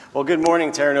Well, good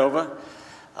morning, Terra Nova.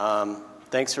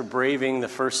 Thanks for braving the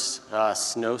first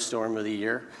snowstorm of the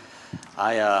year.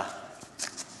 I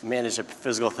manage a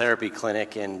physical therapy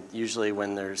clinic, and usually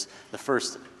when there's the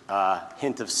first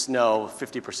hint of snow,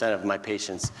 50% of my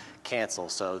patients cancel.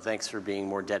 So thanks for being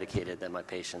more dedicated than my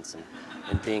patients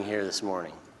and being here this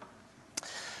morning.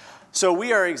 So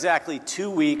we are exactly 2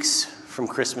 weeks from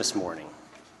Christmas morning,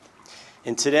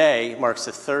 and today marks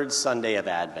the third Sunday of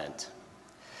Advent.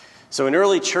 So in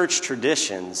early church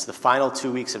traditions, the final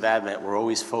 2 weeks of Advent were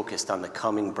always focused on the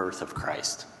coming birth of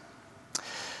Christ.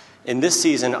 In this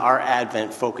season, our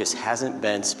Advent focus hasn't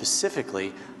been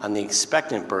specifically on the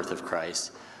expectant birth of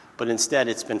Christ, but instead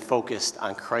it's been focused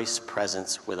on Christ's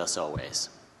presence with us always.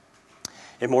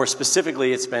 And more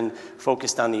specifically, it's been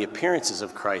focused on the appearances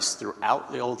of Christ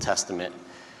throughout the Old Testament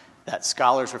that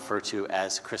scholars refer to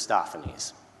as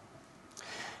Christophanies.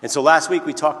 And so last week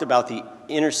we talked about the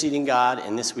interceding God,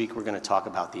 and this week we're going to talk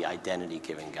about the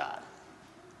identity-giving God.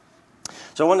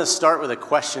 So I want to start with a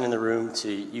question in the room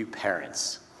to you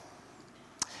parents.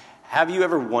 Have you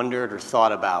ever wondered or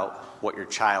thought about what your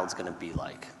child's going to be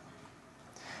like?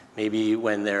 Maybe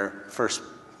when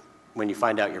you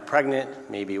find out you're pregnant,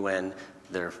 maybe when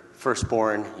they're first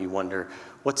born, you wonder,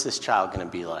 what's this child going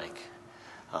to be like?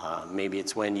 Maybe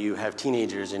it's when you have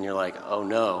teenagers and you're like, oh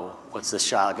no, what's this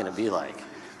child going to be like?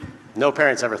 No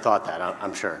parents ever thought that,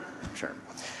 I'm sure.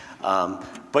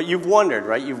 But you've wondered,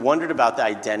 right? You've wondered about the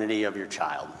identity of your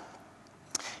child.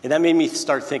 And that made me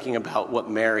start thinking about what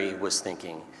Mary was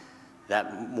thinking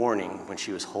that morning when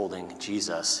she was holding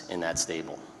Jesus in that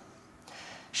stable.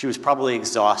 She was probably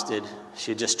exhausted.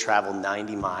 She had just traveled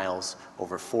 90 miles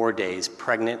over 4 days,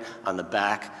 pregnant on the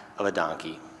back of a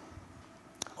donkey,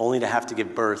 only to have to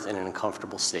give birth in an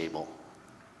uncomfortable stable.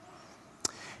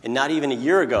 And not even a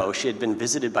year ago, she had been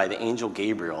visited by the angel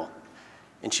Gabriel,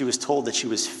 and she was told that she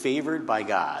was favored by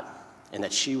God and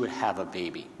that she would have a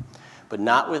baby, but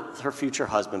not with her future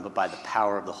husband, but by the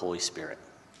power of the Holy Spirit.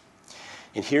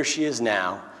 And here she is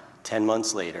now, 10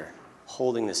 months later,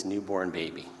 holding this newborn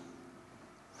baby.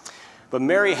 But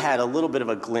Mary had a little bit of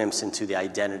a glimpse into the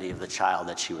identity of the child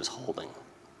that she was holding.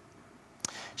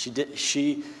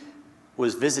 She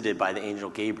was visited by the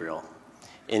angel Gabriel.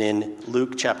 And in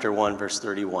Luke chapter 1, verse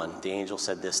 31, the angel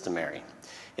said this to Mary,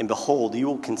 "And behold, you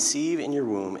will conceive in your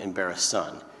womb and bear a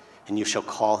son, and you shall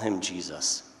call him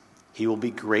Jesus. He will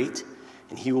be great,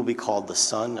 and he will be called the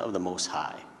Son of the Most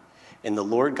High. And the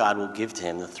Lord God will give to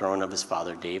him the throne of his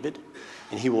father David,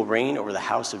 and he will reign over the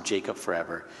house of Jacob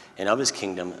forever, and of his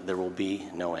kingdom there will be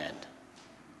no end."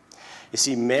 You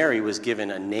see, Mary was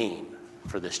given a name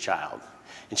for this child,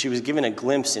 and she was given a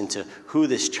glimpse into who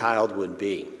this child would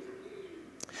be.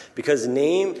 Because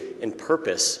name and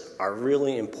purpose are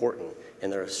really important,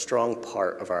 and they're a strong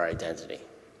part of our identity.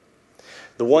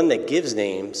 The one that gives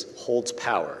names holds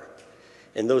power,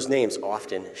 and those names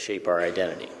often shape our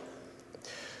identity.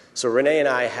 So Renee and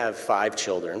I have 5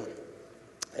 children,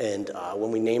 and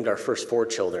when we named our first 4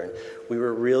 children, we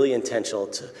were really intentional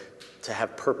to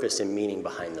have purpose and meaning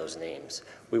behind those names.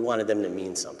 We wanted them to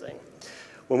mean something.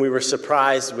 When we were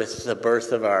surprised with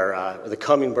the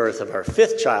coming birth of our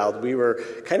 5th child, we were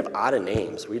kind of out of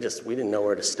names. We didn't know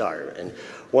where to start. And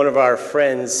one of our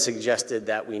friends suggested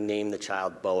that we name the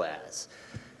child Boaz.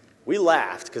 We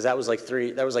laughed because that was like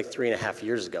 3.5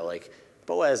 years ago. Like,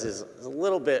 Boaz is a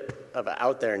little bit of an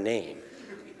out there name.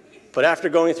 But after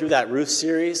going through that Ruth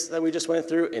series that we just went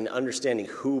through and understanding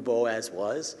who Boaz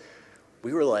was,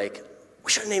 we were like,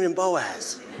 we should have named him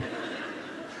Boaz.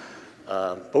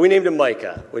 But we named him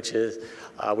Micah, which is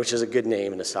a good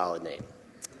name and a solid name.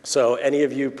 So any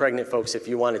of you pregnant folks, if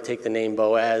you want to take the name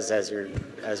Boaz as your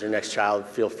next child,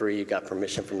 feel free. You got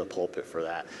permission from the pulpit for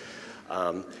that.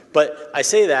 But I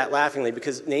say that laughingly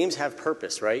because names have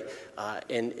purpose, right?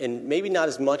 And maybe not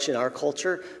as much in our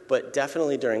culture, but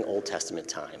definitely during Old Testament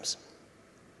times.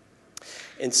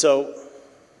 And so,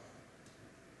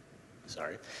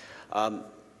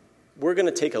 we're going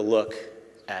to take a look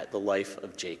at the life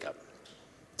of Jacob.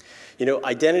 You know,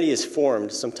 identity is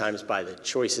formed sometimes by the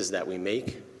choices that we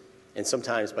make and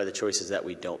sometimes by the choices that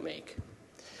we don't make.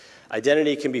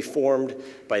 Identity can be formed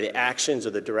by the actions or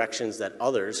the directions that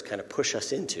others kind of push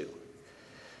us into.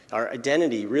 Our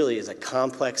identity really is a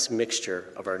complex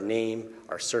mixture of our name,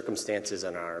 our circumstances,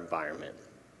 and our environment.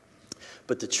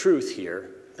 But the truth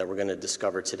here that we're going to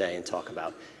discover today and talk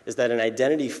about is that an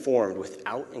identity formed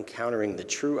without encountering the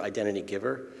true identity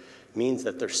giver means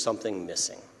that there's something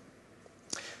missing.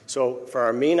 So for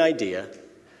our main idea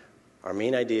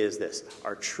is this: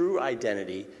 our true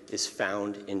identity is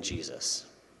found in Jesus.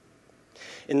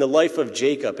 In the life of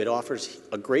Jacob, it offers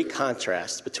a great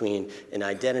contrast between an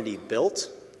identity built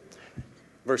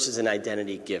versus an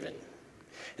identity given.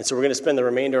 And so we're going to spend the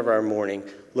remainder of our morning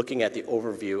looking at the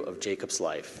overview of Jacob's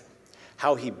life,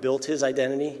 how he built his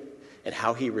identity, and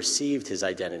how he received his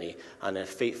identity on a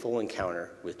fateful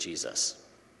encounter with Jesus.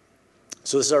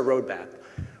 So this is our roadmap.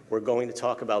 We're going to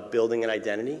talk about building an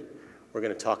identity. We're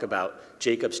going to talk about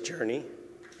Jacob's journey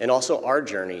and also our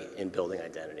journey in building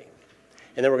identity.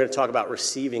 And then we're going to talk about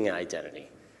receiving an identity,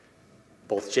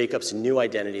 both Jacob's new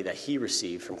identity that he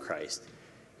received from Christ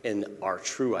and our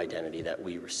true identity that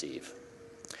we receive.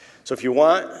 So if you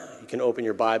want, you can open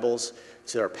your Bibles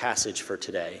to our passage for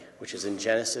today, which is in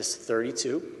Genesis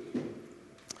 32,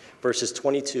 verses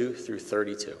 22 through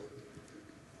 32.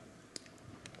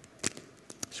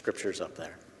 Scripture's up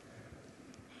there.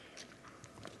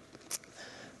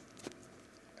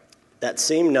 That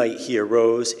same night he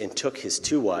arose and took his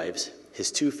 2 wives,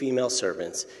 his 2 female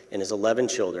servants, and his 11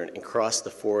 children, and crossed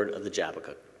the ford of the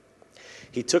Jabbok.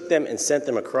 He took them and sent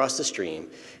them across the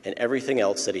stream and everything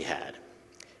else that he had.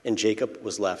 And Jacob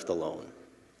was left alone.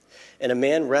 And a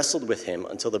man wrestled with him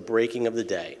until the breaking of the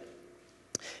day.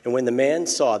 And when the man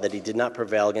saw that he did not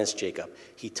prevail against Jacob,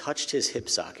 he touched his hip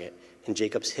socket, and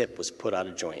Jacob's hip was put out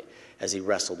of joint as he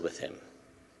wrestled with him.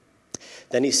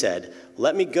 Then he said,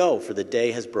 "Let me go, for the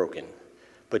day has broken."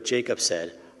 But Jacob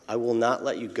said, "I will not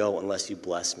let you go unless you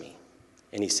bless me."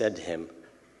 And he said to him,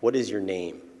 "What is your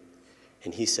name?"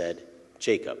 And he said,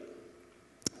 "Jacob."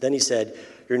 Then he said,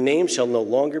 "Your name shall no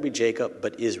longer be Jacob,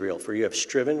 but Israel, for you have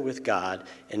striven with God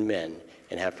and men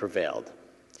and have prevailed."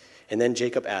 And then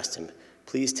Jacob asked him,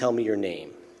 "Please tell me your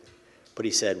name." But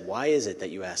he said, "Why is it that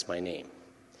you ask my name?"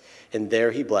 And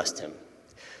there he blessed him.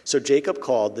 So Jacob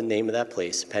called the name of that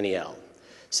place Peniel,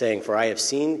 saying, "For I have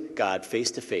seen God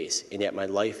face to face, and yet my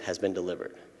life has been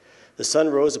delivered." The sun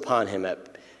rose upon him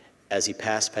as he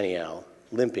passed Peniel,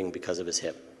 limping because of his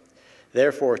hip.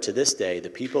 Therefore, to this day, the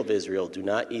people of Israel do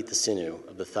not eat the sinew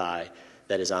of the thigh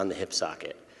that is on the hip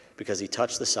socket, because he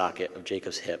touched the socket of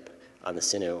Jacob's hip on the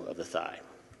sinew of the thigh.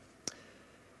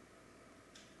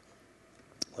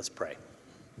 Let's pray.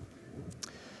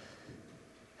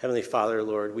 Heavenly Father,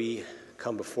 Lord, we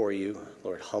come before you,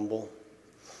 Lord, humble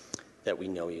that we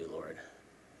know you, Lord,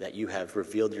 that you have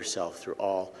revealed yourself through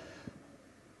all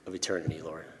of eternity,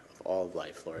 Lord, of all of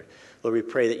life, Lord. Lord, we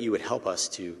pray that you would help us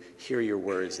to hear your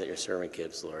words that your servant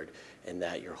gives, Lord, and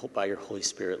that by your Holy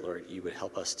Spirit, Lord, you would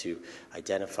help us to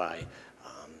identify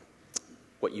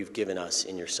what you've given us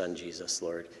in your Son, Jesus,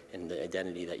 Lord, and the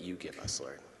identity that you give us,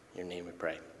 Lord. In your name we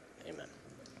pray. Amen.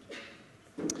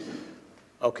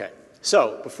 Okay,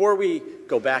 so before we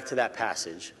go back to that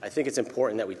passage, I think it's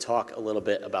important that we talk a little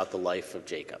bit about the life of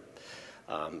Jacob.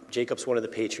 Jacob's one of the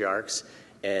patriarchs.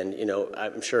 And,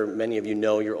 I'm sure many of you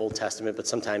know your Old Testament, but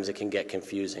sometimes it can get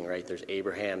confusing, right? There's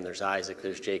Abraham, there's Isaac,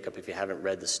 there's Jacob. If you haven't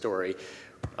read the story,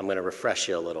 I'm going to refresh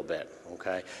you a little bit,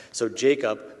 okay? So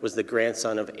Jacob was the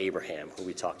grandson of Abraham, who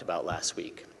we talked about last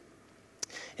week.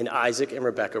 And Isaac and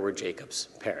Rebekah were Jacob's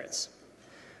parents.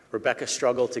 Rebekah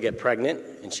struggled to get pregnant,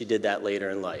 and she did that later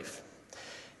in life.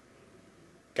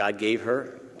 God gave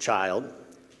her a child,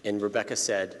 and Rebekah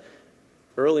said,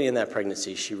 early in that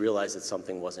pregnancy, she realized that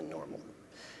something wasn't normal.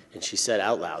 And she said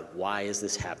out loud, "Why is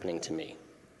this happening to me?"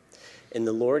 And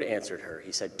the Lord answered her.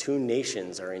 He said, 2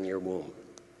 nations are in your womb.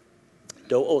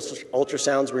 Though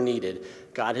ultrasounds were needed,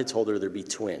 God had told her there'd be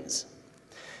twins.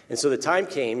 And so the time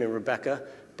came, and Rebekah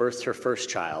birthed her first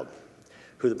child,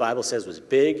 who the Bible says was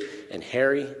big and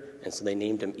hairy, and so they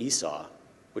named him Esau,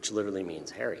 which literally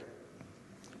means hairy.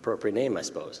 Appropriate name, I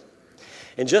suppose.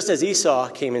 And just as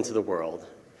Esau came into the world,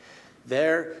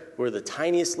 there were the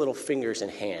tiniest little fingers and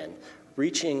hand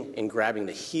reaching and grabbing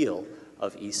the heel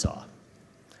of Esau.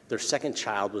 Their second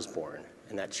child was born,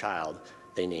 and that child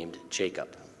they named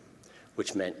Jacob,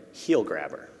 which meant heel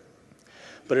grabber.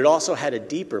 But it also had a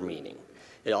deeper meaning.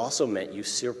 It also meant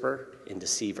usurper and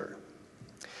deceiver.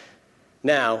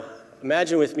 Now,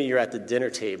 imagine with me you're at the dinner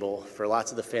table for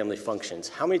lots of the family functions.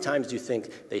 How many times do you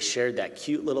think they shared that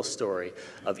cute little story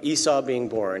of Esau being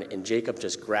born and Jacob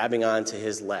just grabbing onto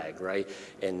his leg, right?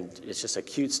 And it's just a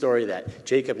cute story that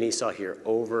Jacob and Esau hear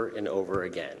over and over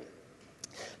again.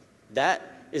 That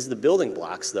is the building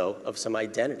blocks, though, of some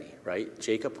identity, right?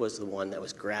 Jacob was the one that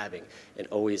was grabbing and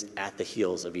always at the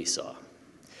heels of Esau.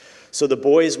 So the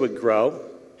boys would grow.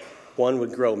 One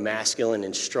would grow masculine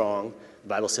and strong. The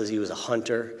Bible says he was a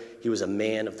hunter. He was a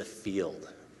man of the field.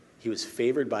 He was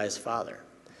favored by his father.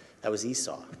 That was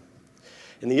Esau.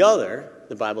 And the other,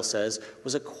 the Bible says,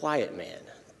 was a quiet man,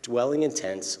 dwelling in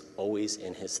tents, always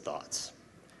in his thoughts.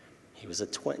 He was a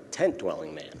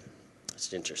tent-dwelling man.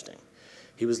 That's interesting.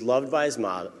 He was loved by his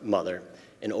mother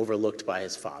and overlooked by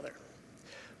his father.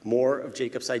 More of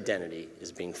Jacob's identity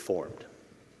is being formed.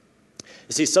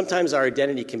 You see, sometimes our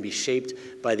identity can be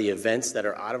shaped by the events that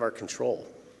are out of our control.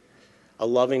 A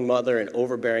loving mother, an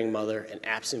overbearing mother, an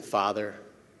absent father,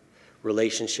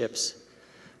 relationships.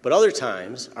 But other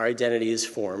times, our identity is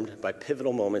formed by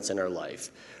pivotal moments in our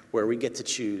life where we get to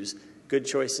choose good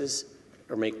choices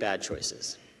or make bad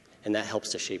choices. And that helps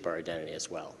to shape our identity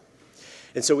as well.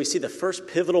 And so we see the first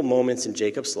pivotal moments in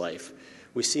Jacob's life.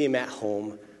 We see him at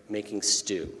home making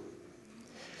stew.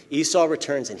 Esau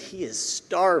returns and he is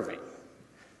starving.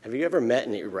 Have you ever met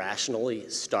an irrationally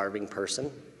starving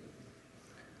person?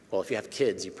 Well, if you have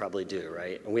kids, you probably do,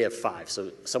 right? And we have 5,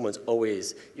 so someone's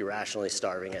always irrationally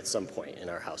starving at some point in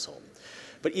our household.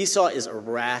 But Esau is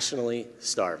irrationally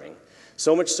starving,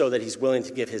 so much so that he's willing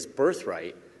to give his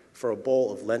birthright for a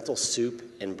bowl of lentil soup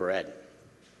and bread.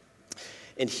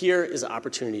 And here is an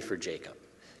opportunity for Jacob.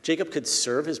 Jacob could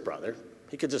serve his brother.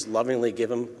 He could just lovingly give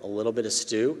him a little bit of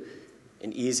stew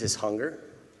and ease his hunger.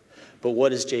 But what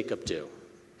does Jacob do?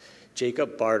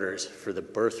 Jacob barters for the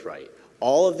birthright,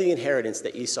 all of the inheritance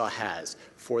that Esau has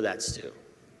for that stew.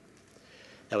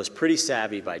 That was pretty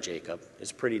savvy by Jacob. It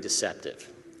was pretty deceptive.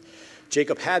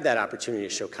 Jacob had that opportunity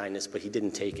to show kindness, but he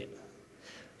didn't take it.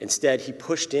 Instead, he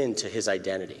pushed into his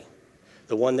identity,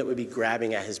 the one that would be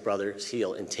grabbing at his brother's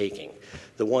heel and taking,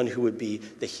 the one who would be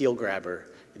the heel grabber,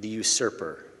 the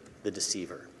usurper, the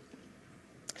deceiver.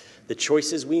 The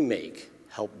choices we make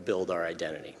help build our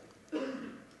identity.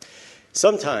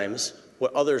 Sometimes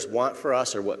what others want for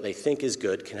us or what they think is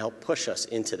good can help push us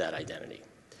into that identity.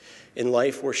 In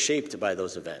life, we're shaped by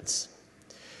those events.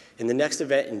 In the next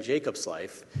event in Jacob's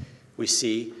life, we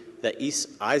see that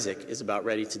Isaac is about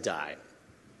ready to die.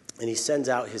 And he sends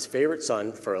out his favorite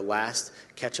son for a last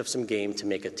catch of some game to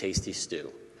make a tasty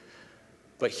stew.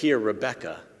 But here,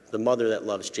 Rebekah, the mother that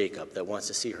loves Jacob, that wants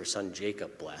to see her son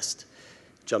Jacob blessed,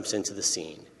 jumps into the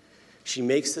scene. She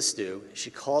makes the stew,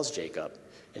 she calls Jacob,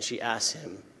 and she asks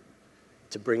him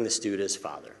to bring the stew to his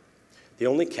father. The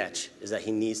only catch is that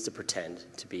he needs to pretend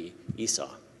to be Esau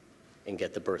and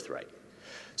get the birthright.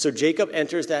 So Jacob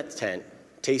enters that tent,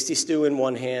 tasty stew in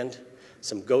one hand,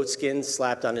 some goat skins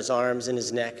slapped on his arms and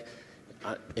his neck,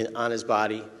 on his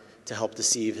body, to help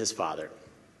deceive his father.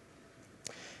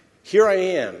 "Here I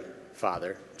am,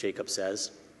 father," Jacob says.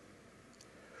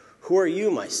 "Who are you,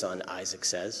 my son?" Isaac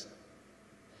says.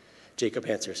 Jacob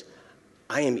answers,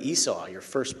 "I am Esau, your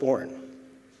firstborn."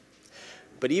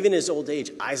 But even in his old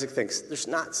age, Isaac thinks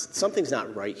something's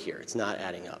not right here. It's not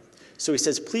adding up. So he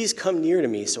says, "Please come near to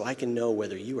me so I can know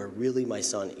whether you are really my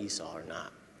son Esau or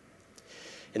not."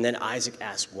 And then Isaac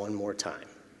asks one more time,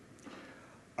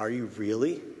 "Are you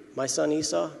really my son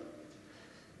Esau?"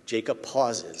 Jacob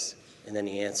pauses, and then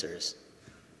he answers,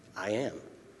 "I am."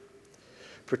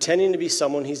 Pretending to be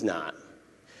someone he's not,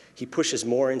 he pushes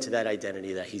more into that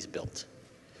identity that he's built.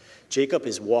 Jacob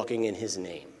is walking in his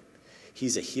name.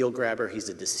 He's a heel grabber, he's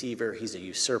a deceiver, he's a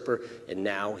usurper, and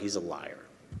now he's a liar.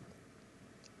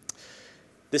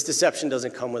 This deception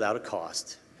doesn't come without a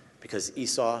cost, because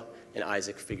Esau and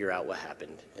Isaac figure out what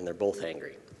happened, and they're both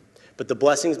angry. But the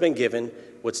blessing's been given,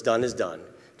 what's done is done.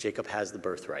 Jacob has the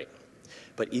birthright.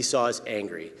 But Esau is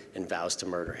angry and vows to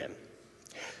murder him.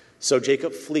 So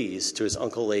Jacob flees to his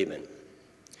uncle Laban.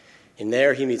 And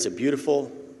there he meets a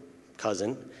beautiful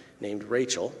cousin named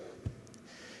Rachel,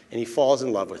 and he falls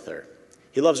in love with her.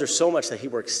 He loves her so much that he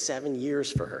works 7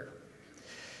 years for her.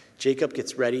 Jacob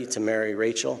gets ready to marry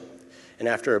Rachel, and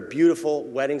after a beautiful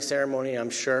wedding ceremony, I'm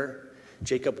sure,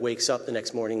 Jacob wakes up the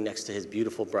next morning next to his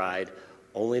beautiful bride,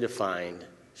 only to find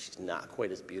she's not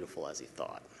quite as beautiful as he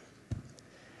thought.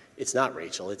 It's not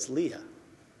Rachel, it's Leah.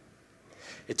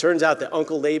 It turns out that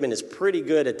Uncle Laban is pretty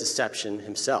good at deception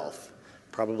himself.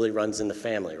 Probably runs in the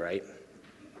family, right?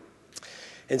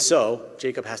 And so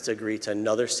Jacob has to agree to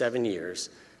another 7 years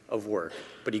of work,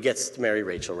 but he gets to marry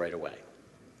Rachel right away.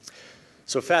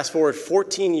 So fast forward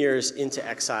 14 years into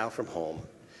exile from home,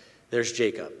 there's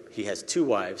Jacob. He has 2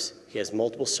 wives, he has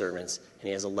multiple servants, and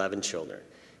he has 11 children.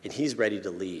 And he's ready to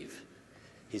leave.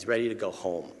 He's ready to go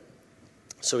home.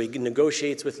 So he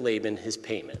negotiates with Laban his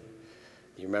payment.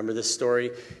 You remember this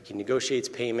story? He negotiates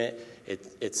payment.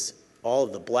 It's all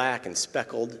of the black and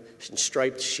speckled and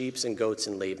striped sheep and goats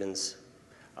in Laban's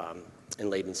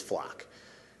flock.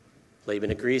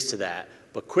 Laban agrees to that,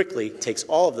 but quickly takes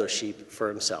all of those sheep for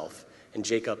himself, and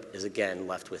Jacob is again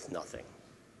left with nothing.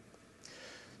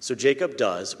 So Jacob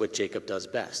does what Jacob does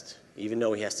best. Even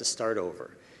though he has to start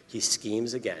over, he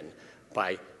schemes again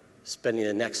by spending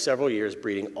the next several years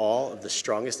breeding all of the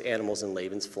strongest animals in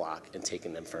Laban's flock and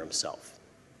taking them for himself.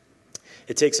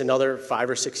 It takes another 5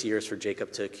 or 6 years for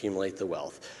Jacob to accumulate the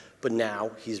wealth, but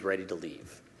now he's ready to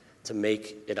leave, to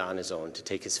make it on his own, to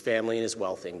take his family and his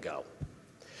wealth and go.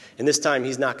 And this time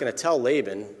he's not going to tell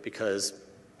Laban because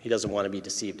he doesn't want to be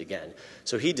deceived again.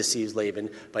 So he deceives Laban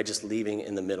by just leaving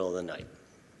in the middle of the night.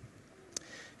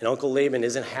 And Uncle Laban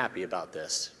isn't happy about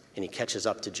this, and he catches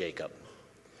up to Jacob.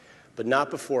 But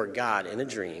not before God, in a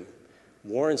dream,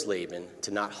 warns Laban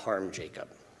to not harm Jacob.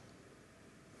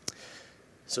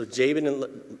 So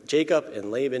Jacob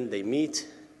and Laban, they meet,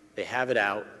 they have it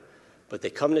out, but they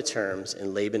come to terms,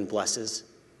 and Laban blesses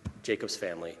Jacob's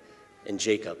family, and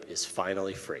Jacob is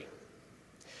finally free.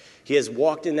 He has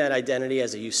walked in that identity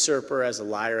as a usurper, as a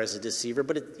liar, as a deceiver,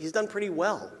 but he's done pretty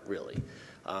well, really.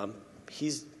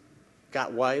 He's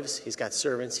got wives, he's got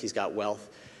servants, he's got wealth,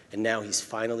 and now he's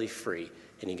finally free,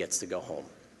 and he gets to go home.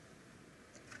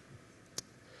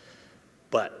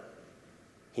 But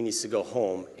he needs to go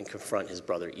home and confront his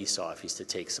brother Esau if he's to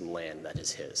take some land that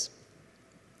is his.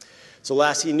 So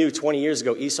last he knew, 20 years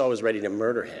ago, Esau was ready to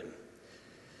murder him.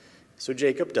 So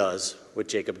Jacob does what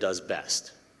Jacob does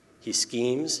best. He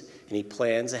schemes and he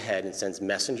plans ahead and sends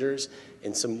messengers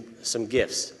and some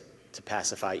gifts to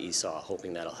pacify Esau,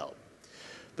 hoping that'll help.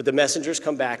 But the messengers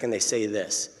come back and they say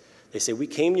this. They say, "We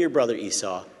came to your brother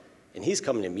Esau, and he's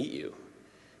coming to meet you,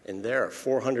 and there are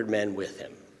 400 men with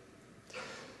him."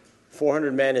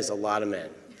 400 men is a lot of men.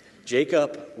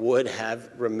 Jacob would have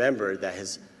remembered that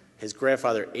his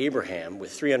grandfather Abraham,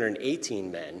 with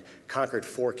 318 men, conquered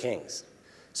 4 kings.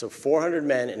 So 400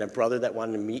 men and a brother that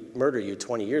wanted to murder you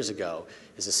 20 years ago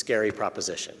is a scary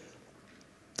proposition.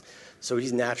 So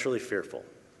he's naturally fearful.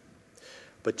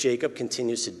 But Jacob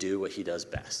continues to do what he does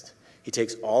best. He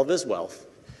takes all of his wealth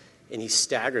and he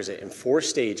staggers it in 4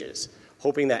 stages,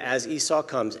 hoping that as Esau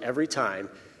comes every time,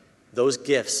 those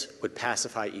gifts would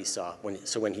pacify Esau.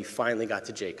 So when he finally got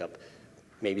to Jacob,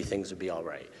 maybe things would be all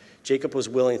right. Jacob was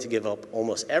willing to give up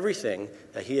almost everything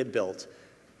that he had built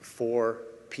for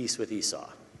peace with Esau.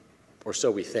 Or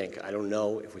so we think. I don't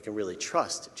know if we can really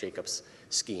trust Jacob's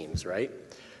schemes, right?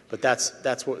 But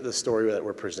that's what the story that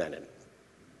we're presented.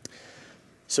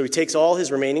 So he takes all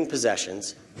his remaining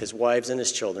possessions, his wives and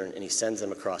his children, and he sends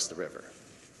them across the river.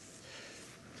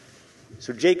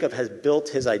 So Jacob has built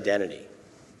his identity,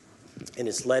 and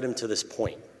it's led him to this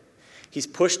point. He's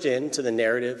pushed into the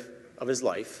narrative of his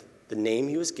life, the name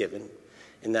he was given,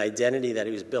 and the identity that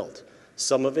he was built.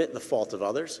 Some of it the fault of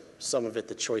others, some of it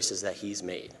the choices that he's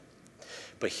made.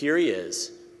 But here he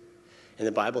is, and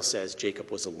the Bible says Jacob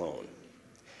was alone.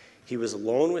 He was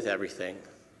alone with everything,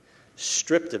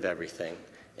 stripped of everything,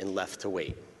 and left to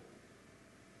wait.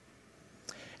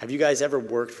 Have you guys ever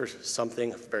worked for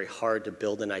something very hard to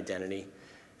build an identity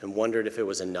and wondered if it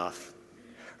was enough?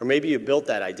 Or maybe you built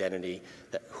that identity,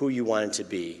 that who you wanted to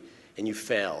be, and you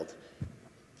failed,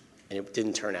 and it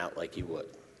didn't turn out like you would.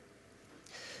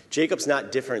 Jacob's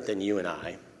not different than you and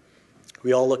I.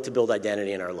 We all look to build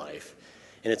identity in our life,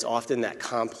 and it's often that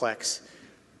complex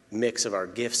mix of our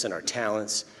gifts and our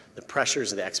talents, the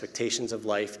pressures and the expectations of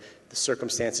life, the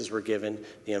circumstances we're given,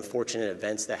 the unfortunate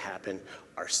events that happen,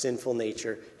 our sinful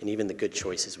nature, and even the good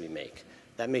choices we make.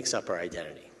 That makes up our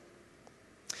identity.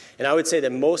 And I would say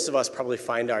that most of us probably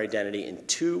find our identity in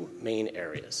 2 main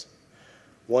areas.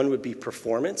 One would be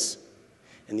performance,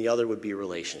 and the other would be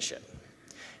relationship.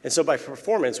 And so by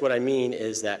performance, what I mean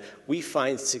is that we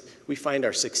find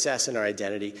our success and our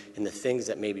identity in the things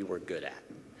that maybe we're good at.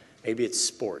 Maybe it's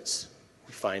sports.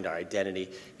 We find our identity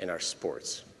in our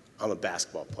sports. I'm a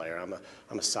basketball player.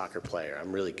 I'm a soccer player.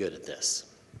 I'm really good at this.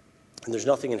 And there's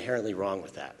nothing inherently wrong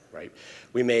with that, right?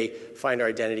 We may find our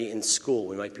identity in school.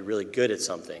 We might be really good at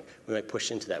something. We might push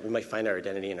into that. We might find our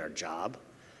identity in our job.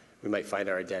 We might find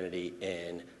our identity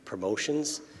in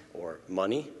promotions or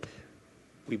money.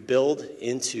 We build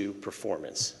into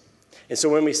performance. And so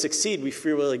when we succeed, we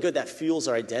feel really good. That fuels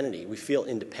our identity. We feel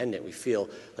independent. We feel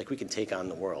like we can take on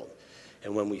the world.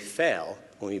 And when we fail,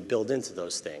 when we build into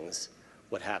those things,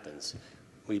 what happens?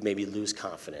 We maybe lose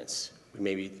confidence. We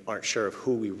maybe aren't sure of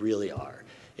who we really are.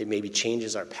 It maybe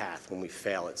changes our path when we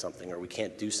fail at something or we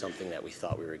can't do something that we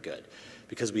thought we were good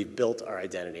because we've built our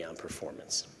identity on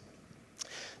performance.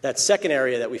 That second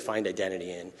area that we find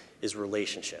identity in is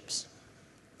relationships.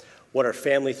 What our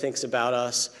family thinks about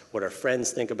us, what our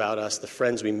friends think about us, the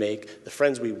friends we make, the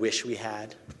friends we wish we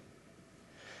had.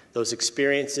 Those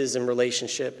experiences in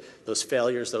relationship, those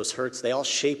failures, those hurts, they all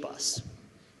shape us.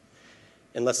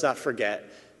 And let's not forget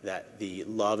that the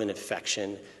love and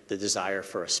affection, the desire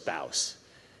for a spouse,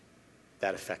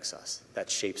 that affects us. That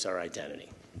shapes our identity.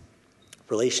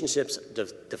 Relationships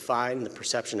define the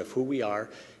perception of who we are,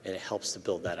 and it helps to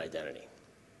build that identity.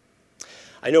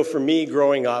 I know for me,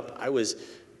 growing up, I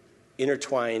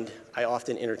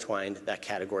often intertwined that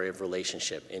category of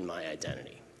relationship in my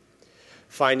identity.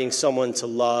 Finding someone to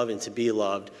love and to be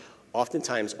loved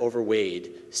oftentimes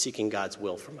overweighed seeking God's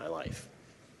will for my life.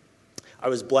 I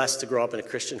was blessed to grow up in a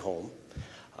Christian home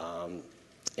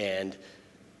and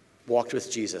walked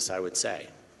with Jesus, I would say.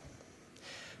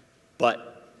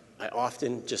 But I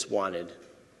often just wanted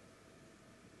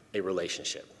a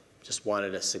relationship, just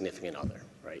wanted a significant other,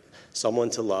 right? Someone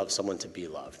to love, someone to be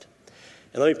loved.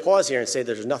 And let me pause here and say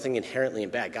there's nothing inherently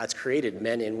bad. God's created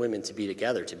men and women to be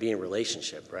together, to be in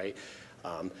relationship, right?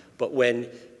 But when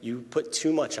you put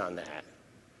too much on that,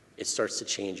 it starts to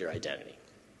change your identity.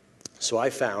 So I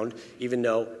found, even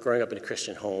though growing up in a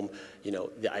Christian home,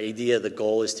 the idea, the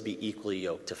goal is to be equally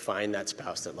yoked, to find that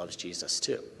spouse that loves Jesus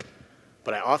too.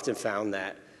 But I often found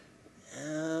that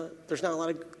there's not a lot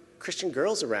of Christian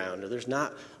girls around, or there's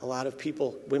not a lot of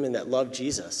women that love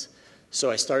Jesus.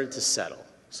 So I started to settle.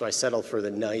 So I settled for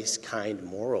the nice, kind,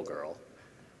 moral girl,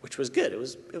 which was good. It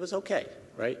was okay,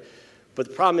 right? But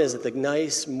the problem is that the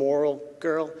nice, moral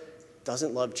girl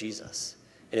doesn't love Jesus.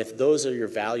 And if those are your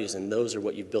values and those are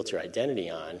what you've built your identity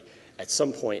on, at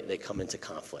some point they come into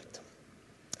conflict.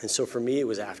 And so for me, it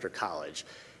was after college,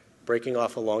 breaking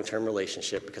off a long-term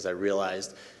relationship because I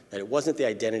realized that it wasn't the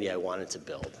identity I wanted to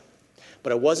build.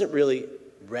 But I wasn't really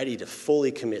ready to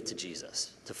fully commit to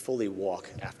Jesus, to fully walk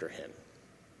after him.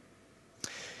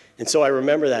 And so I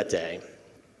remember that day,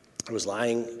 I was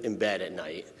lying in bed at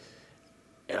night,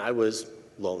 and I was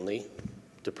lonely,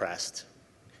 depressed,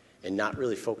 and not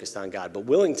really focused on God, but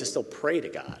willing to still pray to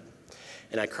God.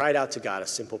 And I cried out to God a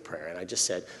simple prayer, and I just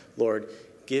said, Lord,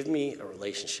 give me a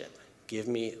relationship. Give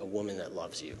me a woman that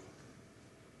loves you.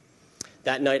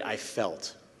 That night, I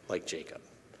felt like Jacob.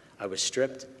 I was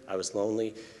stripped. I was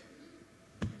lonely.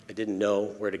 I didn't know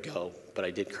where to go, but I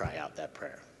did cry out that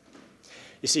prayer.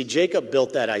 You see, Jacob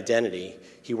built that identity.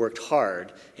 He worked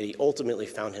hard, and he ultimately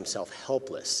found himself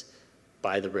helpless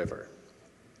by the river.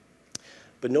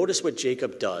 But notice what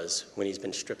Jacob does when he's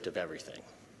been stripped of everything.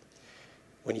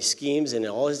 When he schemes and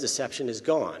all his deception is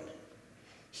gone,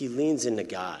 he leans into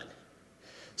God.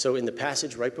 So in the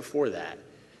passage right before that,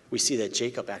 we see that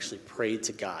Jacob actually prayed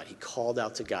to God. He called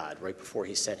out to God right before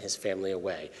he sent his family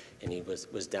away, and he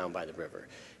was down by the river.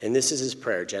 And this is his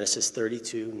prayer, Genesis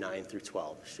 32, 9 through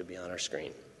 12. It should be on our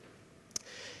screen.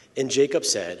 And Jacob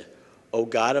said, O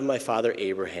God of my father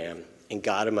Abraham and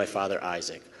God of my father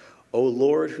Isaac, O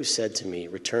Lord, who said to me,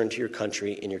 return to your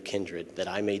country and your kindred, that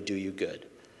I may do you good.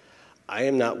 I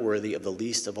am not worthy of the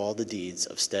least of all the deeds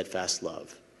of steadfast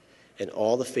love and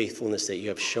all the faithfulness that you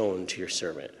have shown to your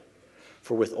servant.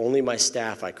 For with only my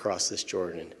staff I crossed this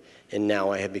Jordan, and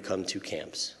now I have become two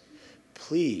camps.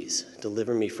 Please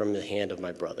deliver me from the hand of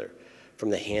my brother, from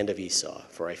the hand of Esau,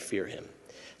 for I fear him,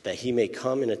 that he may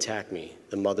come and attack me,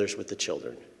 the mothers with the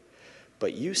children.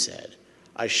 But you said,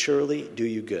 I surely do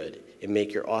you good, and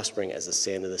make your offspring as the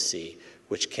sand of the sea,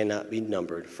 which cannot be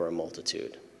numbered for a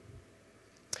multitude.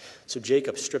 So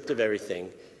Jacob, stripped of everything,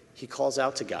 he calls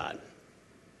out to God.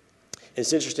 And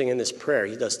it's interesting, in this prayer,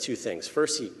 he does two things.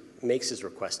 First, he makes his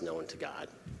request known to God.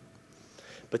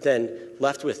 But then,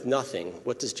 left with nothing,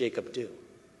 what does Jacob do?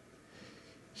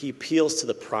 He appeals to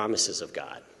the promises of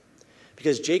God.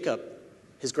 Because Jacob,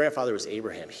 his grandfather was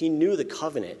Abraham. He knew the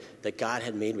covenant that God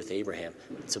had made with Abraham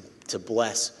to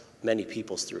bless many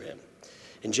peoples through him.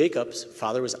 And Jacob's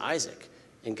father was Isaac,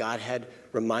 and God had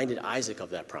reminded Isaac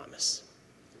of that promise.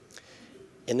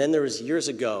 And then there was years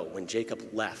ago when Jacob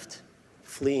left,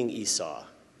 fleeing Esau,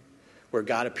 where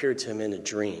God appeared to him in a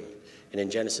dream. And in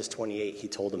Genesis 28, he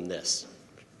told him this: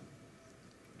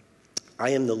 I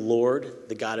am the Lord,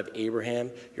 the God of Abraham,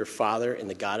 your father, and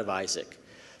the God of Isaac.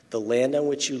 The land on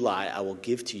which you lie I will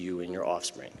give to you and your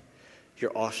offspring.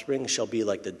 Your offspring shall be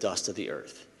like the dust of the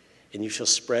earth, and you shall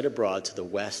spread abroad to the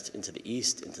west, and to the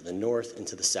east, and to the north, and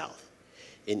to the south.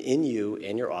 And in you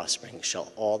and your offspring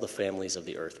shall all the families of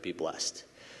the earth be blessed.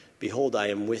 Behold, I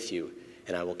am with you,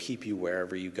 and I will keep you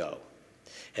wherever you go.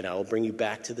 And I will bring you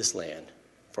back to this land,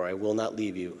 for I will not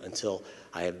leave you until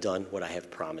I have done what I have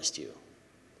promised you.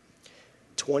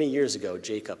 20 years ago,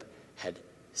 Jacob had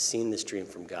seen this dream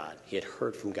from God. He had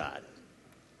heard from God.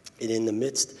 And in the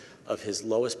midst of his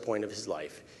lowest point of his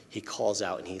life, he calls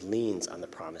out and he leans on the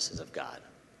promises of God.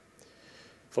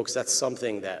 Folks, that's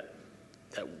something that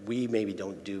we maybe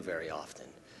don't do very often.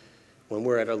 When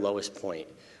we're at our lowest point,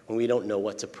 when we don't know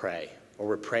what to pray, or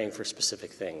we're praying for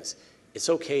specific things, it's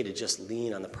okay to just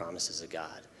lean on the promises of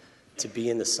God, to be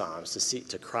in the Psalms,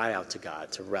 to cry out to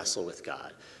God, to wrestle with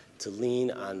God, to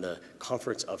lean on the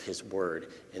comforts of his word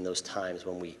in those times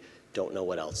when we don't know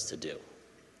what else to do.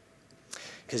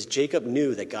 Because Jacob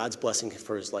knew that God's blessing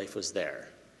for his life was there,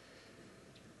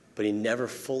 but he never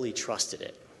fully trusted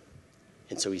it.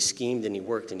 And so he schemed and he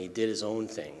worked and he did his own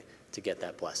thing to get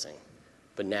that blessing.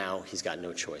 But but now he's got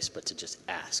no choice but to just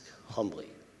ask humbly.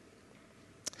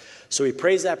 So he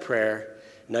prays that prayer,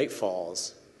 night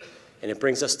falls, and it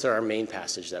brings us to our main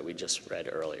passage that we just read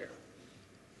earlier.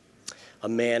 A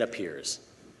man appears.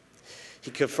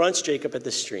 He confronts Jacob at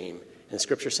the stream, and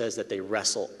Scripture says that they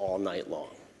wrestle all night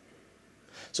long.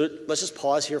 So let's just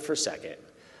pause here for a second.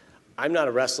 I'm not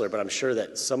a wrestler, but I'm sure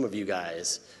that some of you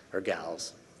guys, or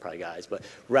gals, probably guys, but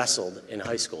wrestled in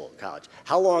high school, college.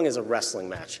 How long is a wrestling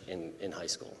match in high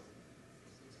school?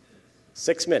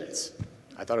 6 minutes.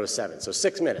 I thought it was 7, so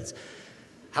 6 minutes.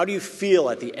 How do you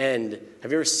feel at the end?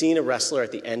 Have you ever seen a wrestler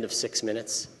at the end of 6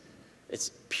 minutes?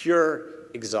 It's pure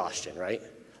exhaustion, right?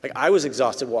 Like, I was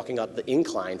exhausted walking up the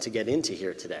incline to get into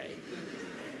here today.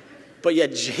 But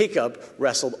yet Jacob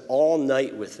wrestled all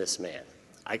night with this man.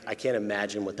 I can't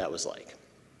imagine what that was like.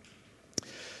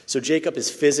 So Jacob is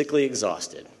physically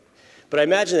exhausted. But I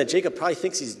imagine that Jacob probably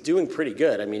thinks he's doing pretty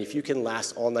good. I mean, if you can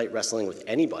last all night wrestling with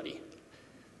anybody,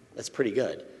 that's pretty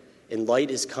good. And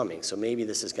light is coming, so maybe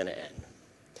this is going to end.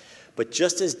 But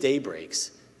just as day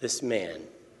breaks, this man,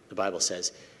 the Bible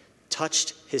says,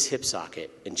 touched his hip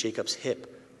socket, and Jacob's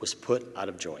hip was put out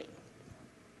of joint.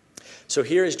 So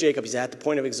here is Jacob. He's at the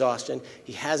point of exhaustion.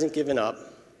 He hasn't given up.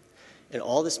 And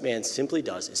all this man simply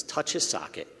does is touch his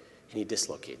socket, and he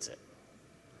dislocates it.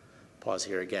 Pause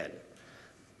here again.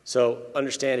 So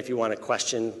understand if you want to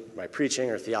question my preaching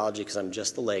or theology, because I'm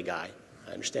just the lay guy.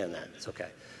 I understand that. It's okay.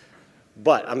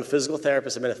 But I'm a physical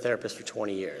therapist. I've been a therapist for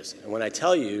 20 years. And when I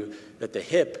tell you that the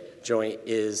hip joint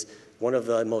is one of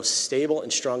the most stable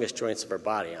and strongest joints of our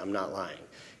body, I'm not lying.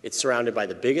 It's surrounded by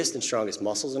the biggest and strongest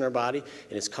muscles in our body,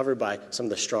 and it's covered by some of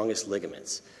the strongest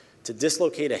ligaments. To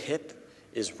dislocate a hip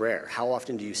is rare. How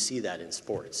often do you see that in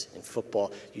sports? In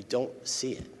football, you don't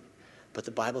see it. But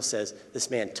the Bible says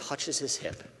this man touches his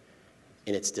hip,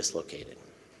 and it's dislocated.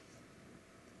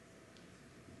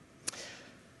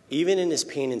 Even in his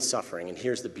pain and suffering, and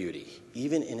here's the beauty,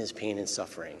 even in his pain and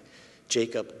suffering,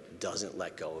 Jacob doesn't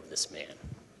let go of this man.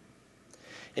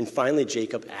 And finally,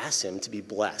 Jacob asks him to be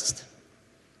blessed.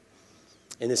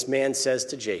 And this man says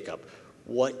to Jacob,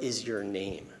 "What is your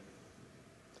name?"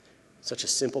 Such a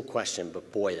simple question,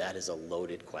 but boy, that is a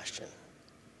loaded question.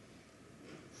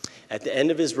 At the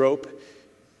end of his rope,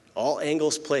 all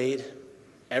angles played,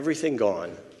 everything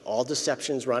gone, all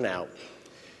deceptions run out,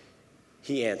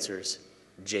 he answers,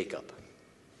 Jacob.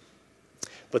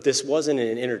 But this wasn't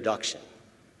an introduction.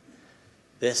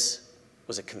 This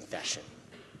was a confession.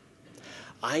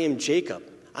 I am Jacob.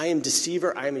 I am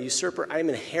deceiver. I am a usurper. I am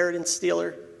an inheritance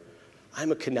stealer. I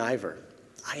am a conniver.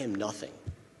 I am nothing.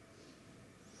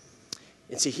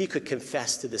 And see, he could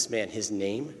confess to this man his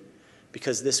name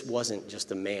because this wasn't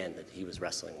just a man that he was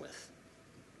wrestling with.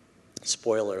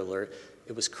 Spoiler alert,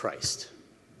 it was Christ.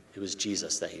 It was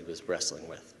Jesus that he was wrestling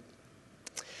with.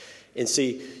 And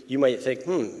see, you might think,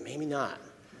 maybe not.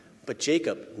 But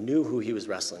Jacob knew who he was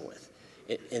wrestling with.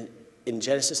 In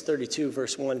Genesis 32,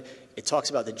 verse 1, it talks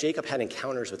about that Jacob had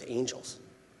encounters with angels.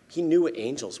 He knew what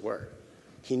angels were.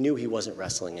 He knew he wasn't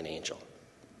wrestling an angel.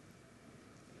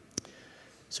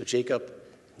 So Jacob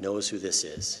knows who this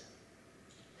is.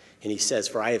 And he says,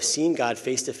 "For I have seen God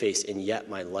face to face, and yet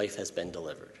my life has been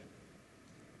delivered."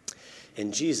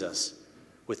 And Jesus,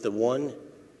 with the one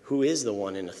who is the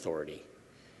one in authority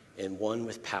and one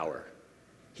with power,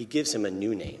 he gives him a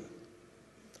new name.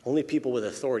 Only people with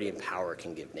authority and power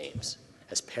can give names.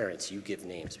 As parents, you give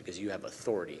names because you have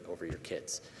authority over your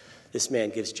kids. This man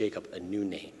gives Jacob a new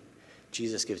name.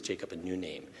 Jesus gives Jacob a new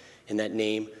name, and that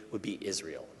name would be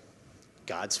Israel.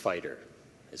 God's fighter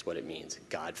is what it means.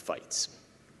 God fights.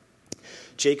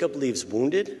 Jacob leaves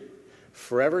wounded,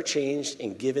 forever changed,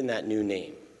 and given that new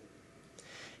name.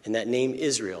 And that name,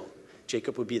 Israel,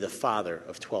 Jacob would be the father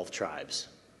of 12 tribes.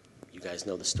 You guys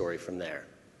know the story from there.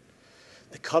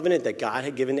 The covenant that God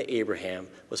had given to Abraham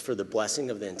was for the blessing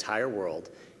of the entire world,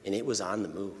 and it was on the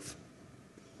move.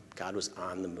 God was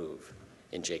on the move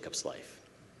in Jacob's life.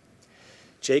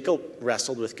 Jacob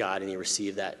wrestled with God, and he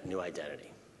received that new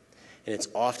identity. And it's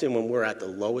often when we're at the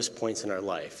lowest points in our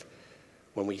life,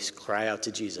 when we cry out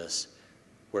to Jesus,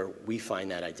 where we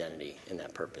find that identity and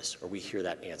that purpose, or we hear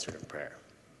that answered in prayer.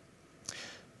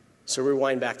 So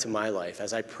rewind back to my life.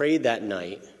 As I prayed that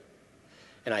night,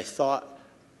 and I thought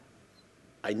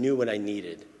I knew what I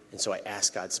needed, and so I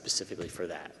asked God specifically for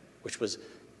that, which was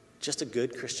just a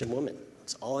good Christian woman.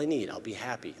 It's all I need. I'll be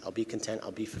happy. I'll be content.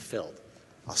 I'll be fulfilled.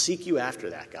 I'll seek you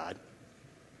after that, God.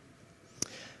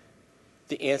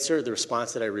 The answer, the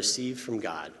response that I received from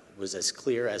God was as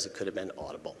clear as it could have been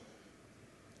audible.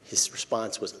 His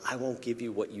response was, "I won't give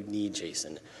you what you need,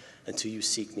 Jason, until you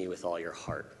seek me with all your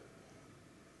heart."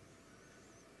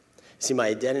 See, my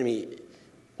identity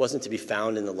wasn't to be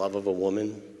found in the love of a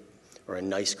woman or a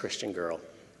nice Christian girl.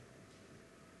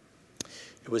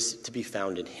 It was to be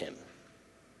found in him.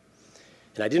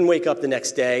 And I didn't wake up the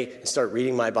next day and start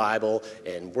reading my Bible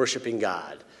and worshiping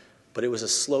God, but it was a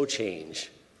slow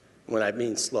change. When I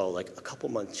mean slow, like a couple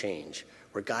month change,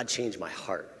 where God changed my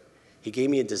heart. He gave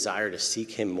me a desire to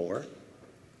seek him more.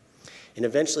 And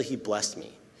eventually he blessed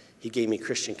me. He gave me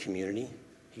Christian community.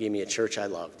 He gave me a church I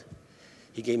loved.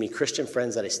 He gave me Christian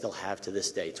friends that I still have to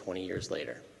this day, 20 years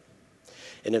later.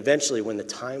 And eventually, when the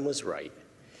time was right,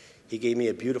 he gave me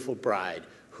a beautiful bride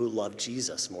who loved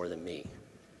Jesus more than me.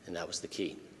 And that was the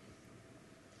key.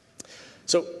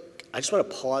 So I just want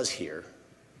to pause here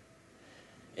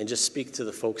and just speak to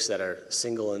the folks that are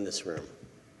single in this room.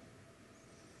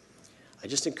 I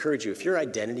just encourage you, if your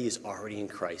identity is already in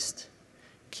Christ,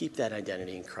 keep that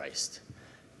identity in Christ.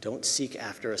 Don't seek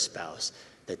after a spouse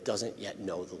that doesn't yet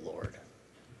know the Lord.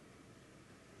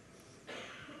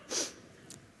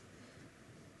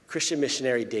 Christian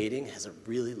missionary dating has a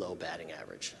really low batting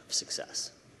average of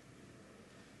success.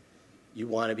 You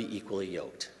want to be equally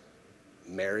yoked.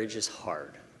 Marriage is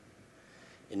hard.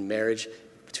 In marriage,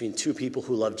 between two people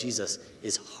who love Jesus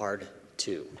is hard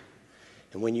too.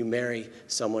 And when you marry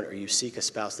someone or you seek a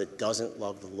spouse that doesn't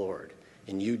love the Lord,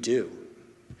 and you do,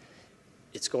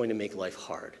 it's going to make life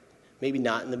hard. Maybe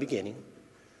not in the beginning,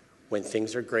 when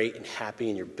things are great and happy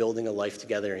and you're building a life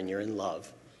together and you're in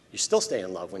love. You still stay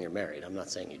in love when you're married. I'm not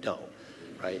saying you don't,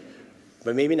 right?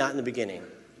 But maybe not in the beginning.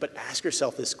 But ask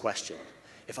yourself this question.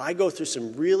 If I go through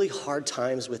some really hard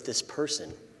times with this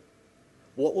person,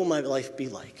 what will my life be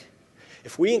like?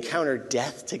 If we encounter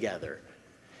death together,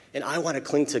 and I want to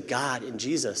cling to God and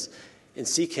Jesus and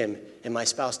seek him, and my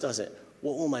spouse doesn't,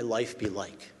 what will my life be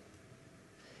like?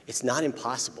 It's not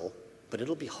impossible, but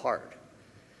it'll be hard.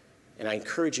 And I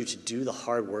encourage you to do the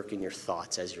hard work in your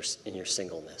thoughts as you're in your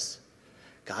singleness.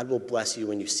 God will bless you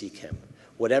when you seek him,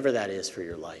 whatever that is for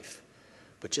your life.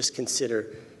 But just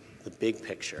consider the big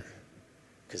picture,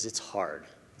 because it's hard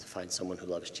to find someone who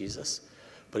loves Jesus,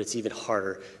 but it's even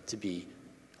harder to be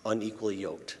unequally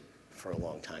yoked for a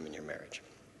long time in your marriage.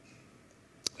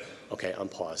 Okay, on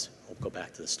pause. We'll go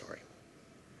back to the story.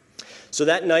 So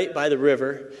that night by the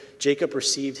river, Jacob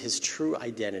received his true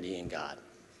identity in God.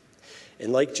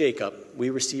 And like Jacob,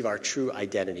 we receive our true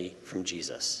identity from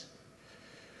Jesus.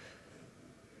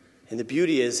 And the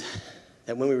beauty is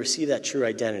that when we receive that true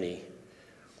identity,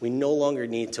 we no longer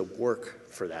need to work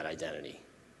for that identity,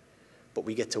 but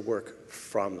we get to work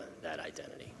from that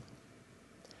identity.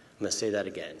 I'm going to say that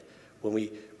again. When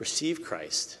we receive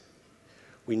Christ,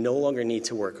 we no longer need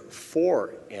to work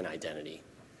for an identity.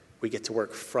 We get to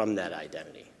work from that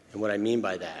identity. And what I mean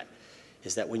by that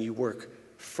is that when you work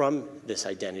from this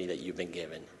identity that you've been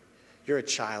given, you're a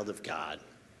child of God.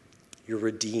 You're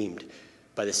redeemed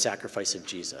by the sacrifice of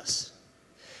Jesus.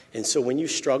 And so when you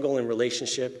struggle in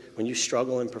relationship, when you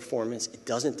struggle in performance, it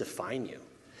doesn't define you.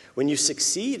 When you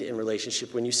succeed in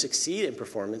relationship, when you succeed in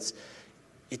performance,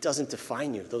 it doesn't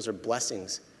define you. Those are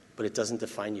blessings, but it doesn't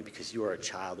define you because you are a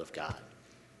child of God.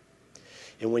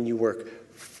 And when you work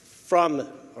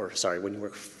when you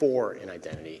work for an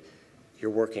identity,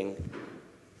 you're working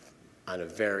on a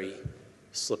very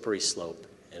slippery slope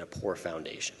and a poor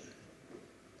foundation.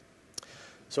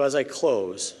 So as I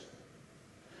close,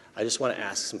 I just want to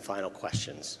ask some final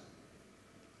questions.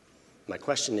 My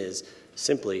question is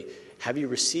simply, have you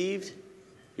received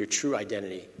your true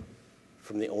identity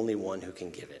from the only one who can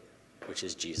give it, which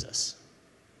is Jesus?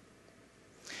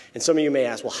 And some of you may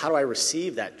ask, well, how do I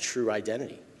receive that true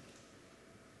identity?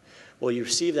 Well, you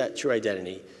receive that true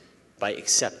identity by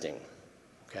accepting,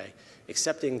 okay?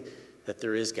 Accepting that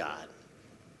there is God,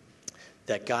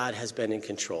 that God has been in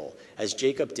control. As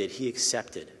Jacob did, he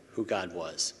accepted who God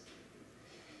was.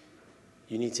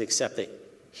 You need to accept that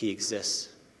he exists,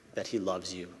 that he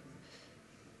loves you.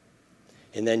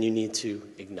 And then you need to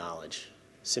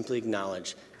simply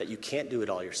acknowledge that you can't do it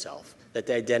all yourself, that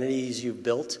the identities you've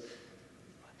built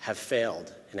have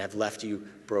failed and have left you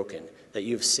broken, that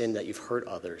you've sinned, that you've hurt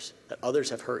others, that others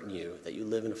have hurt you, that you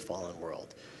live in a fallen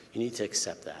world. You need to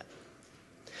accept that.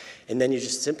 And then you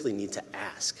just simply need to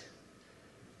ask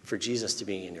for Jesus to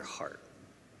be in your heart.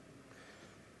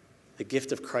 The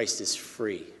gift of Christ is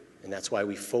free, and that's why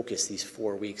we focus these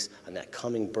 4 weeks on that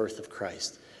coming birth of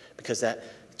Christ, because that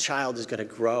child is going to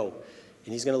grow,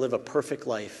 and he's going to live a perfect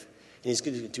life, and he's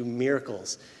going to do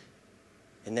miracles,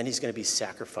 and then he's going to be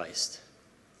sacrificed.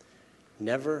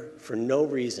 Never for no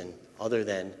reason other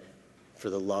than for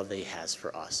the love that he has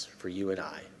for us, for you and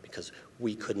I, because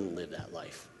we couldn't live that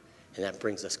life. And that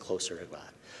brings us closer to God.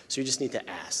 So you just need to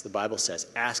ask. The Bible says,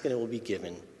 ask and it will be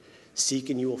given, seek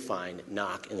and you will find,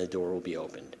 knock and the door will be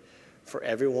opened. For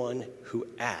everyone who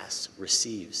asks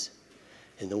receives,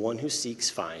 and the one who seeks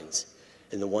finds,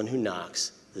 and the one who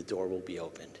knocks, the door will be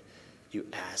opened. You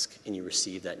ask and you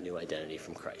receive that new identity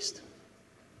from Christ.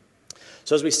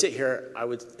 So as we sit here,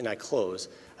 I close,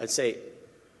 I'd say,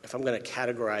 if I'm going to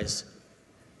categorize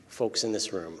folks in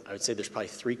this room, I would say there's probably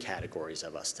 3 categories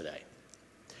of us today.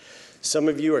 Some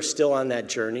of you are still on that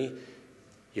journey.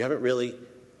 You haven't really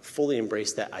fully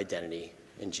embraced that identity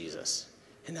in Jesus,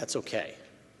 and that's okay.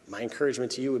 My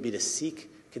encouragement to you would be to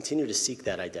continue to seek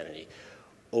that identity.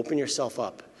 Open yourself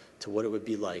up to what it would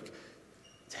be like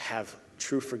to have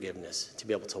true forgiveness, to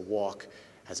be able to walk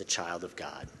as a child of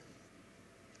God.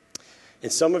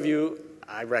 And some of you,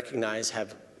 I recognize,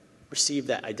 have received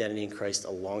that identity in Christ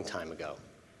a long time ago,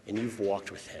 and you've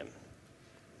walked with him.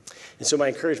 And so my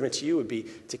encouragement to you would be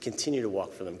to continue to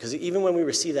walk for them, because even when we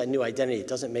receive that new identity, it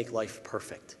doesn't make life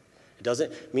perfect. It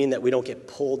doesn't mean that we don't get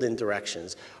pulled in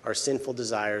directions. Our sinful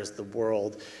desires, the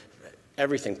world,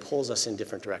 everything pulls us in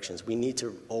different directions. We need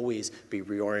to always be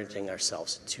reorienting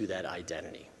ourselves to that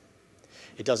identity.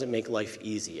 It doesn't make life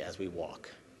easy as we walk.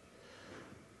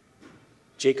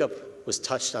 Jacob was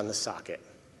touched on the socket.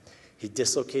 He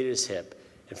dislocated his hip,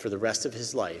 and for the rest of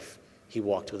his life, he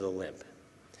walked with a limp.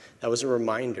 That was a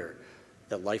reminder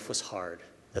that life was hard,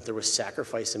 that there was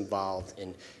sacrifice involved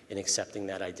in accepting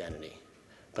that identity.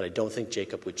 But I don't think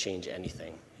Jacob would change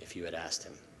anything if you had asked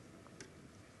him.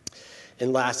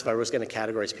 And last, if I was going to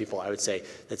categorize people, I would say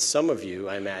that some of you,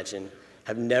 I imagine,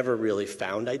 have never really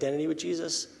found identity with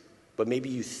Jesus, but maybe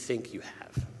you think you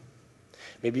have.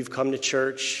 Maybe you've come to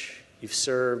church, you've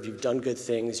served, you've done good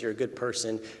things, you're a good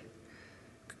person.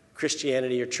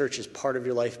 Christianity or church is part of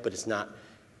your life,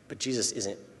 but Jesus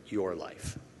isn't your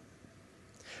life.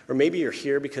 Or maybe you're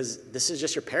here because this is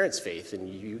just your parents' faith and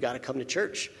you got to come to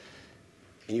church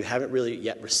and you haven't really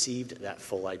yet received that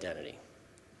full identity.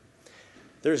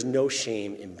 There's no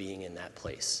shame in being in that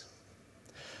place.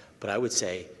 But I would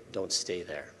say, don't stay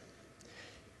there.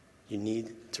 You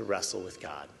need to wrestle with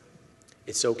God.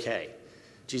 It's okay.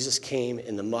 Jesus came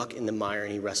in the muck, in the mire,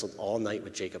 and he wrestled all night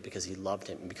with Jacob because he loved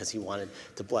him and because he wanted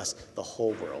to bless the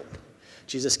whole world.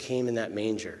 Jesus came in that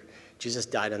manger. Jesus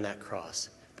died on that cross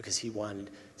because he wanted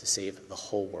to save the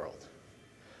whole world.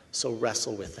 So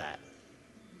wrestle with that.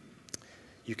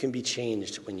 You can be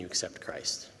changed when you accept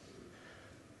Christ.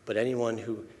 But anyone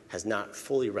who has not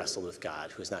fully wrestled with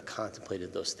God, who has not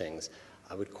contemplated those things,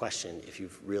 I would question if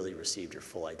you've really received your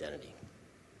full identity.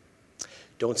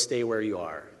 Don't stay where you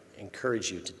are. I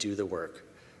encourage you to do the work.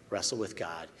 Wrestle with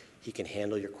God. He can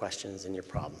handle your questions and your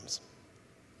problems.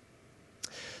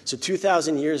 So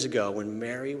 2,000 years ago, when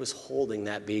Mary was holding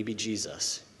that baby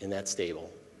Jesus in that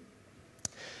stable,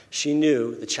 she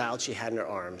knew the child she had in her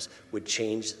arms would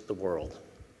change the world.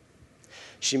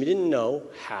 She didn't know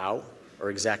how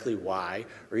or exactly why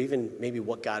or even maybe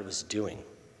what God was doing.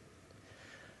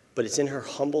 But it's in her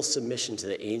humble submission to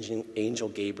the angel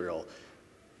Gabriel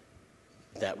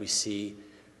that we see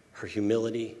her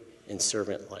humility and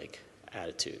servant-like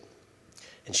attitude.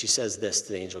 And she says this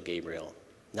to the angel Gabriel,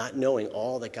 not knowing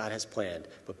all that God has planned,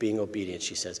 but being obedient.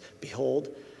 She says,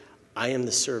 "Behold, I am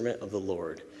the servant of the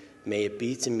Lord. May it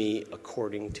be to me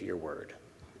according to your word."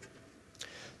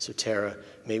 So Tara,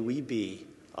 may we be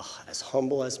as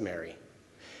humble as Mary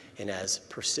and as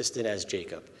persistent as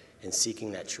Jacob in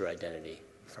seeking that true identity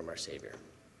from our Savior.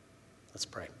 Let's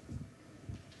pray.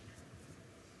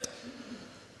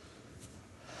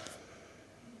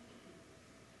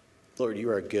 Lord,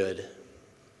 you are good.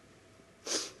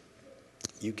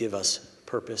 You give us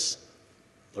purpose.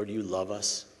 Lord, you love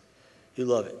us. You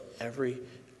love every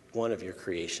one of your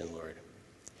creation, Lord.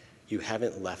 You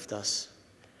haven't left us.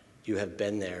 You have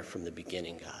been there from the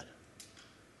beginning, God.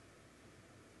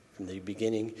 From the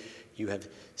beginning, you have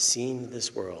seen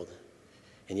this world,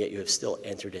 and yet you have still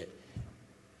entered it,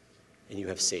 and you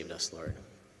have saved us, Lord.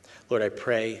 Lord, I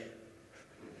pray,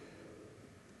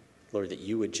 Lord, that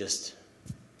you would just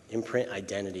imprint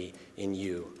identity in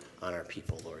you on our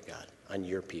people, Lord God, on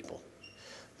your people.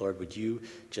 Lord, would you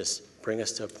just bring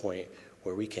us to a point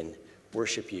where we can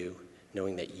worship you,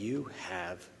 knowing that you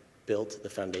have built the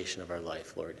foundation of our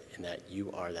life, Lord, and that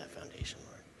you are that foundation,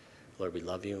 Lord. Lord, we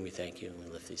love you and we thank you and we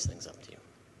lift these things up to you.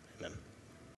 Amen.